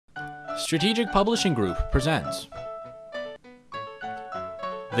Strategic Publishing Group presents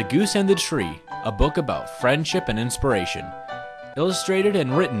The Goose and the Tree, a book about friendship and inspiration. Illustrated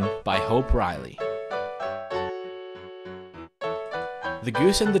and written by Hope Reilly. The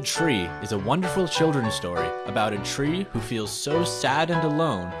Goose and the Tree is a wonderful children's story about a tree who feels so sad and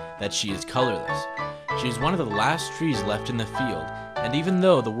alone that she is colorless. She is one of the last trees left in the field, and even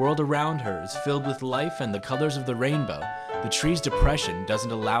though the world around her is filled with life and the colors of the rainbow, the tree's depression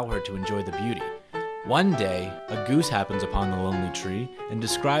doesn't allow her to enjoy the beauty. One day, a goose happens upon the lonely tree and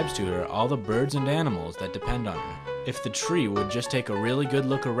describes to her all the birds and animals that depend on her. If the tree would just take a really good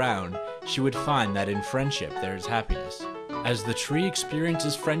look around, she would find that in friendship there is happiness. As the tree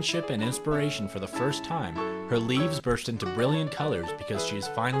experiences friendship and inspiration for the first time, her leaves burst into brilliant colors because she is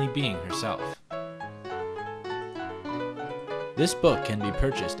finally being herself. This book can be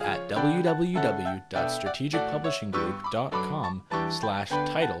purchased at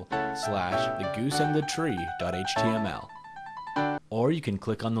www.strategicpublishinggroup.com/title/thegooseandthetree.html, or you can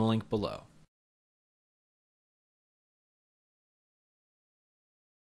click on the link below.